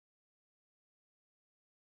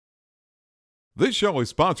This show is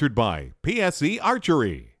sponsored by PSE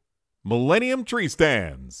Archery, Millennium Tree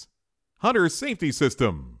Stands, Hunter Safety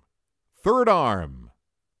System, Third Arm,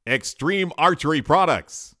 Extreme Archery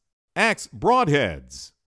Products, Axe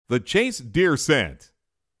Broadheads, The Chase Deer Scent,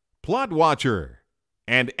 Plot Watcher,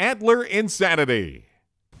 and Antler Insanity.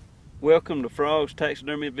 Welcome to Frog's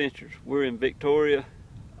Taxidermy Adventures. We're in Victoria,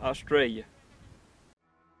 Australia.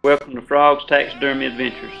 Welcome to Frog's Taxidermy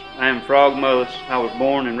Adventures. I am Frog Mullis. I was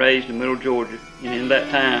born and raised in Middle Georgia, and in that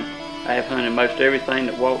time I have hunted most everything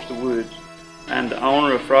that walks the woods. I am the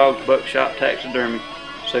owner of Frog's Buckshot Taxidermy,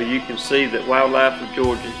 so you can see that wildlife of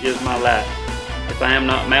Georgia is my life. If I am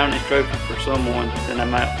not mounting a trophy for someone, then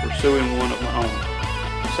I'm out pursuing one of my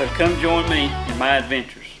own. So come join me in my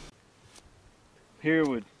adventures. Here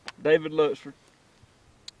with David Luxford.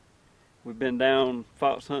 We've been down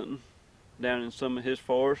fox hunting down in some of his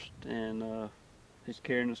forest, and he's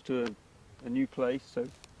carrying us to a new place. So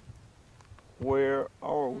where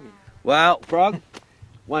are we? Well, Frog,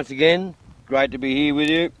 once again, great to be here with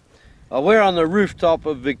you. We're on the rooftop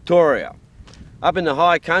of Victoria. Up in the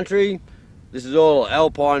high country, this is all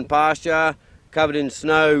alpine pasture, covered in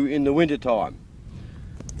snow in the winter time.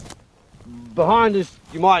 Behind us,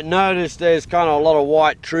 you might notice there's kind of a lot of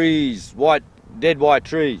white trees, dead white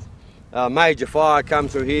trees. A major fire come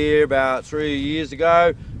through here about 3 years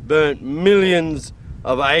ago, burnt millions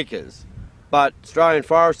of acres. But Australian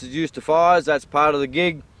Forest is used to fires, that's part of the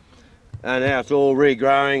gig, and now it's all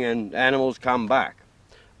regrowing and animals come back.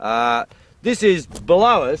 This is,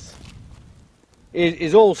 below us,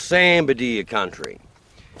 is all Sanbar deer country.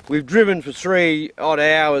 We've driven for 3 odd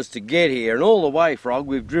hours to get here, and all the way, Frog,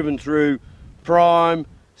 we've driven through prime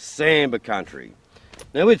Sanbar country.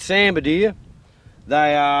 Now with Sanbar deer,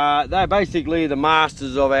 they're basically the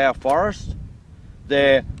masters of our forest.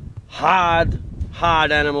 They're hard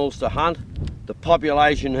animals to hunt. The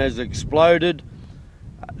population has exploded.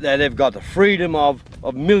 They've got the freedom of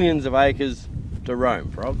millions of acres to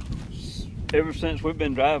roam, Frog. Ever since we've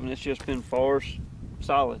been driving, it's just been forest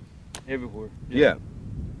solid everywhere. Yeah.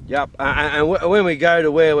 Yep. And when we go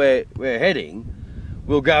to where we're heading,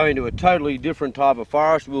 we'll go into a totally different type of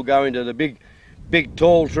forest. We'll go into the big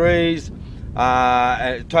tall trees,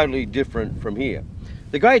 totally different from here.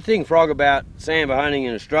 The great thing, Frog, about Sanbar hunting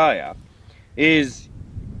in Australia is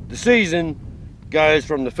the season goes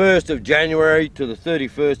from the 1st of January to the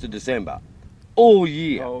 31st of December. All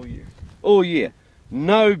year. All year. All year.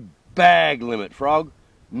 No bag limit, Frog.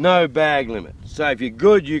 No bag limit. So if you're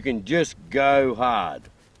good, you can just go hard.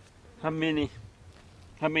 How many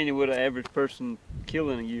would an average person kill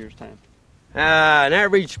in a year's time? An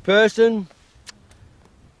average person,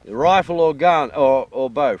 rifle or gun, or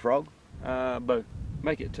bow, Frog? Bow.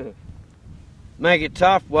 Make it tough. Make it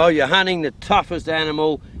tough? Well, you're hunting the toughest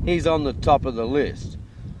animal. He's on the top of the list.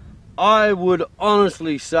 I would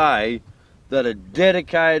honestly say that a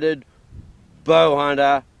dedicated bow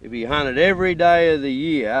hunter, if he hunted every day of the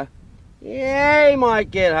year, yeah, he might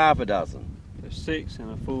get half a dozen. 6 in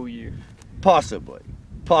a full year. Possibly.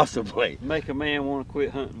 Make a man want to quit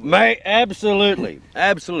hunting. Absolutely,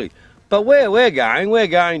 absolutely. But where we're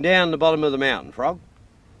going down the bottom of the mountain, Frog.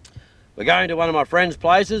 We're going to one of my friend's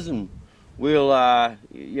places, and we'll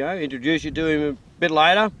introduce you to him a bit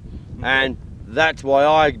later. And that's why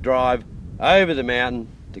I drive over the mountain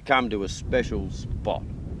to come to a special spot.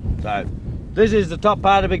 So this is the top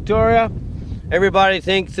part of Victoria. Everybody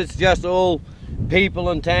thinks it's just all people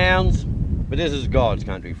and towns, but this is God's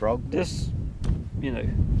country, Frog. This,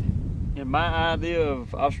 in my idea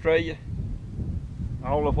of Australia,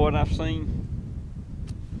 all of what I've seen,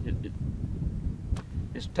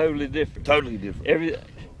 it's totally different. Totally different.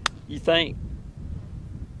 You think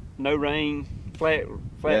no rain, flat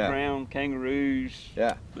ground, kangaroos.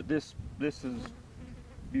 Yeah. But this is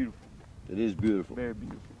beautiful. It is beautiful. Very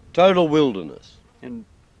beautiful. Total wilderness. And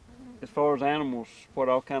as far as animals, what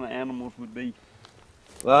all kind of animals would be?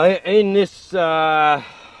 Well, in this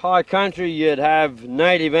high country, you'd have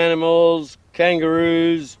native animals,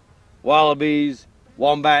 kangaroos, wallabies,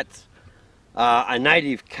 wombats, a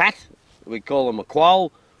native cat, we call them a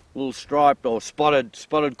quoll, little striped or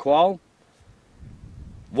spotted quoll,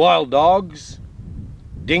 wild dogs,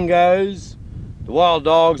 dingoes. The wild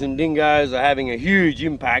dogs and dingoes are having a huge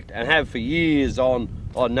impact and have for years on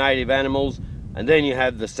native animals, and then you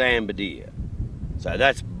have the Sanbar deer. So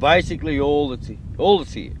that's basically all that's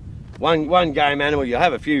here. One game animal. You'll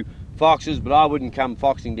have a few foxes, but I wouldn't come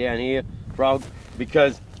foxing down here, Frog,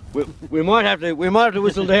 because we might have to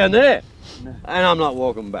whistle down there, no. And I'm not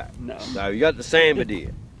walking back. No. So you got the Sanbar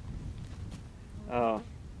deer.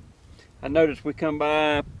 I noticed we come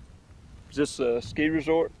by. Is this a ski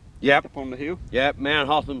resort? Yep. Up on the hill. Yep, Mount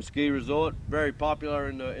Hotham Ski Resort, very popular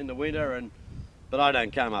in the winter, but I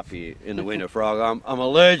don't come up here in the winter, Frog. I'm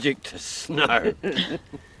allergic to snow.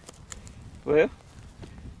 Well,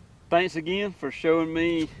 thanks again for showing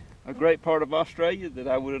me a great part of Australia that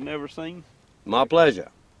I would have never seen. My pleasure.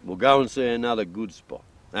 We'll go and see another good spot.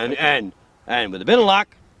 And with a bit of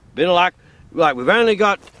luck, like we've only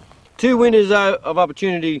got 2 winters of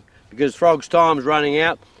opportunity because Frog's time's running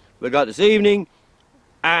out. We've got this evening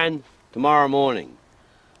and tomorrow morning.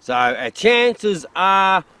 So our chances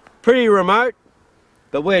are pretty remote,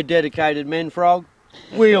 but we're dedicated men, Frog.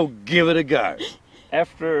 We'll give it a go.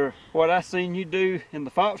 After what I seen you do in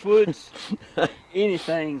the Foxwoods,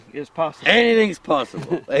 anything is possible. Anything's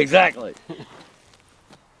possible, exactly.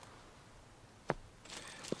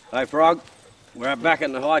 Hey Frog, we're back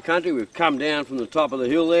in the high country. We've come down from the top of the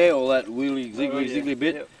hill there, all that wheelie ziggly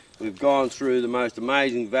bit. Yep. We've gone through the most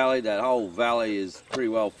amazing valley. That whole valley is pretty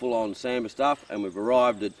well full on Sanbar stuff, and we've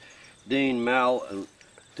arrived at Dean, Mal and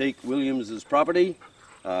Teak Williams' property.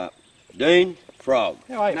 Dean, Frog.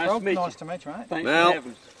 How are you, Nice Frog? to meet you. Nice to meet you, mate. Thanks Mal. for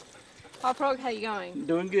having us. Hi Frog, how you going?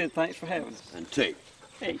 Doing good, thanks for having us. And Teak.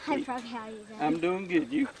 Hey, Hey Keith. Frog, how you going? I'm doing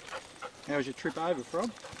good. You? How was your trip over,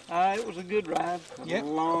 Frog? It was a good ride. It was Yep. a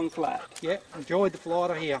long flight. Yeah, enjoyed the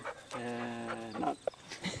flight, I hear. Not,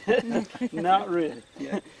 not really.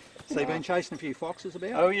 Yeah. So you've been chasing a few foxes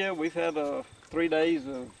about? Oh yeah, we've had 3 days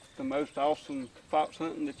of the most awesome fox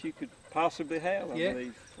hunting that you could possibly have, I Yeah.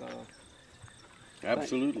 believe.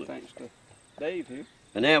 Absolutely. Thanks to Dave here.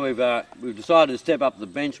 And now we've decided to step up the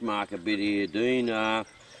benchmark a bit here, Dean.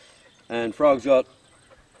 And Frog's got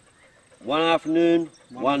one afternoon,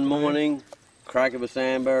 one morning, crack of a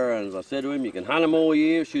Sanbar, and as I said to him, you can hunt them all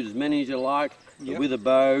year, shoot as many as you like, but Yep. with a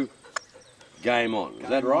bow, game on. Is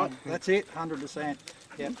that right? That's it, 100%.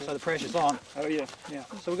 Yeah, so the pressure's on. Oh yeah. Yeah,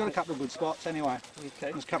 so we've got a couple of good spots anyway.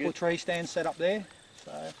 Okay. There's a couple good. of tree stands set up there,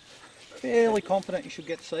 so fairly confident you should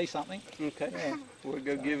get to see something. Okay. Yeah, We'll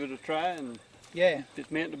go give it a try, and yeah, if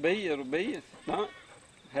it's meant to be, it'll be. If not,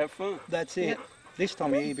 have fun. that's it. Yep. This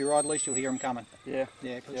time of year, you'll be right, at least you'll hear them coming. Yeah.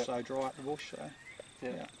 Yeah, because it's so dry at the bush, so. Yeah.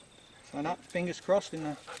 Yeah. So no, fingers crossed in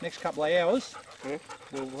the next couple of hours, Yeah.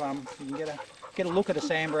 we'll you can get a look at a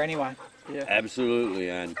Sanbar anyway. Yeah. Absolutely,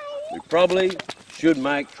 and we probably should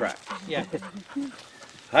make tracks. Yeah.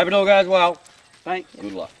 Hope it all goes well. Thanks.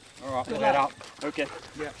 Good luck. All right, we'll head up. Okay.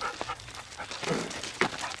 Yeah.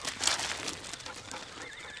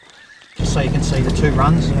 Just so you can see the 2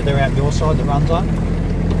 runs, they're out your side, the runs are.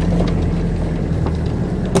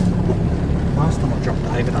 Last time I dropped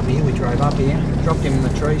David up here, we drove up here, dropped him in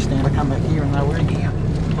the tree stand, I come back here and they were in here.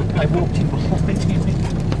 They walked in behind him.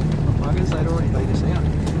 Buggers, they'd already beat us out.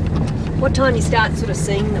 What time you start sort of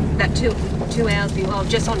seeing them? That 2 hours, well,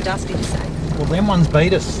 just on dusk, did you say? Well, them ones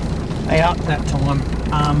beat us out that time.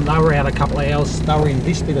 They were out a couple of hours, they were in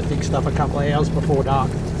this bit of thick stuff a couple of hours before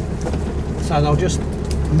dark. So they'll just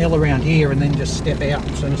mill around here and then just step out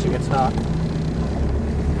as soon as it gets dark.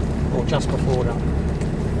 Or just before dark.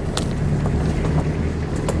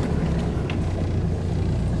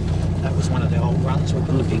 That was one of the old runs, we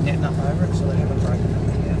put the big netting up over it so they haven't broken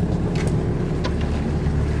it yet.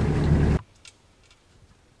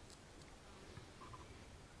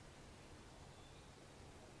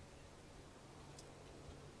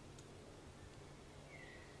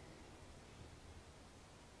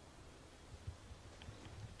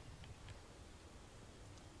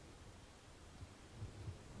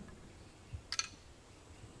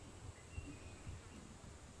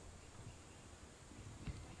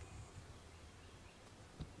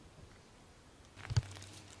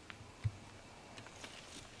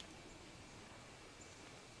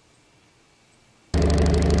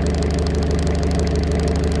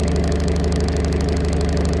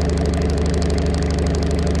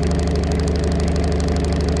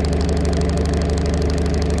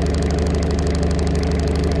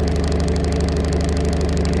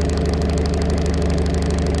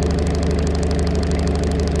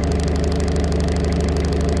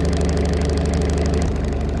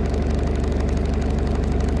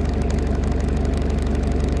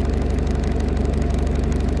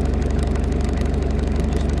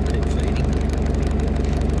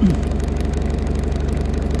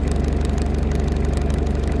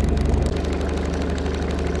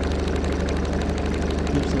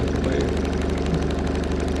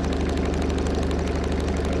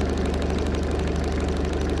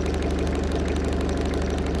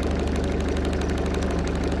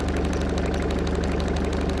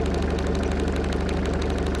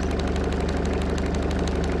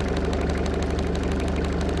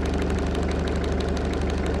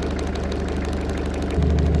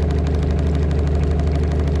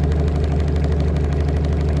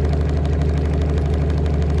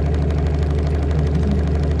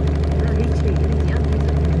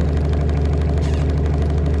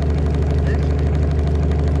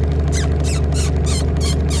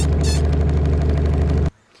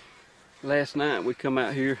 last night we come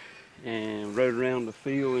out here and rode around the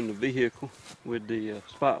field in the vehicle with the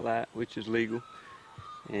spotlight, which is legal,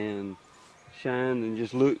 and shined and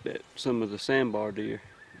just looked at some of the Sanbar deer,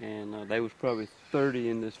 and there was probably 30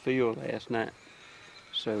 in this field last night.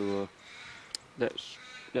 So that's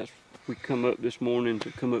we come up this morning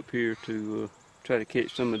to come up here to try to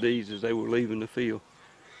catch some of these as they were leaving the field,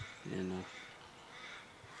 and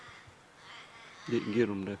didn't get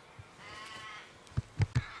them though.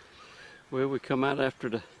 Well, we come out after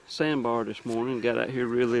the Sanbar this morning, got out here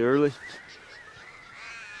really early.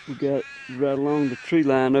 We got right along the tree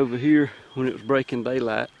line over here when it was breaking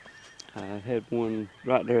daylight. I had one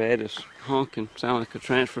right there at us honking, sounded like a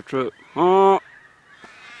transfer truck. Honk!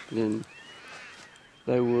 Then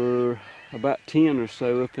there were about 10 or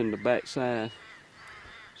so up in the back side.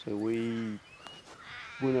 So we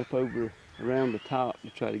went up over around the top to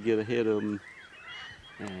try to get ahead of them.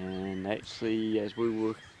 And actually, as we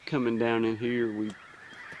were coming down in here, we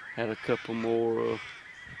had a couple more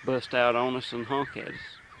bust out on us and honk at us.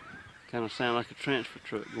 Kind of sound like a transfer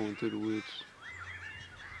truck going through the woods.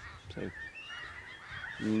 So,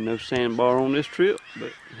 no Sanbar on this trip,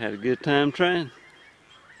 but had a good time trying.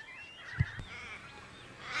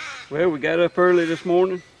 Well, we got up early this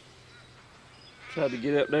morning, tried to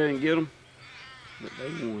get up there and get them, but they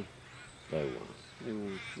won. They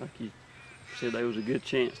won. Like you said, there was a good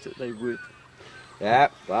chance that they would. Yeah,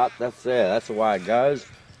 but that's the way it goes.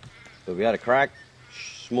 But we had a crack,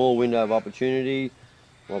 small window of opportunity.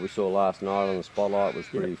 What we saw last night on the spotlight was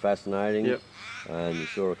pretty fascinating. Yep. And you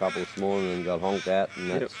saw a couple this morning and got honked at,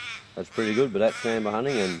 and that's pretty good. But that's Sanbar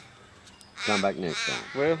hunting, and come back next time.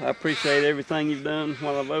 Well, I appreciate everything you've done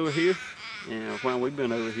while I'm over here, and while we've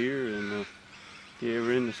been over here. And if you're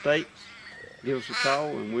ever in the States, give us a call,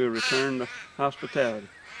 and we'll return the hospitality.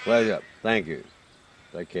 Pleasure. Thank you.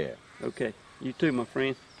 Take care. Okay. You too, my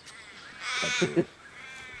friend.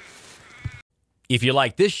 If you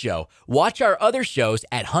like this show, watch our other shows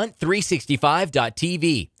at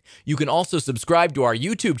hunt365.tv. You can also subscribe to our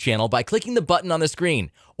YouTube channel by clicking the button on the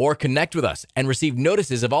screen, or connect with us and receive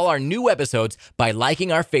notices of all our new episodes by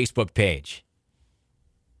liking our Facebook page.